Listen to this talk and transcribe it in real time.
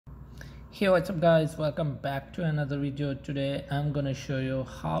Hey, what's up guys, welcome back to another video. Today I'm gonna show you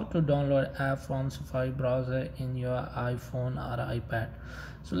how to download app from Safari browser in your iPhone or iPad.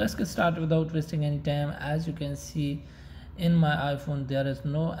 So let's get started without wasting any time. As you can see in my iPhone there is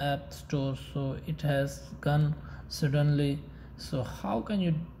no app store, so it has gone suddenly. So how can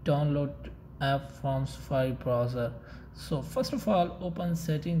you download app from Safari browser? So first of all, open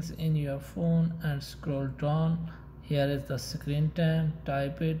settings in your phone and scroll down. Here is the screen time,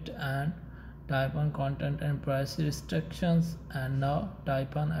 type it and type on content and privacy restrictions, and now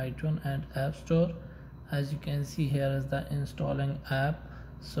type on iTunes and App Store. As you can see, here is the installing app,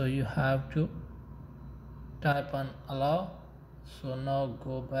 so you have to type on allow. So now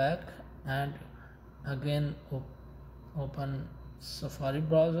go back and again open Safari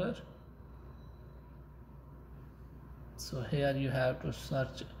browser. So here you have to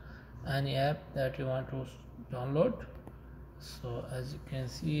search any app that you want to download. So as you can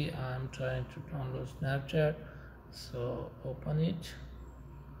see, I'm trying to download Snapchat, so open it.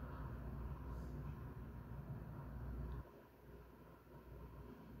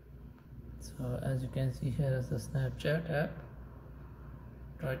 So as you can see, here is the Snapchat app.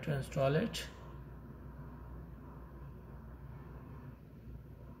 Try to install it.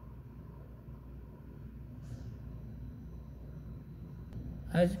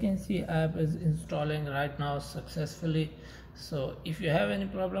 As you can see, app is installing right now successfully. So if you have any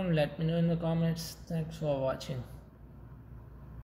problem, let me know in the comments. Thanks for watching.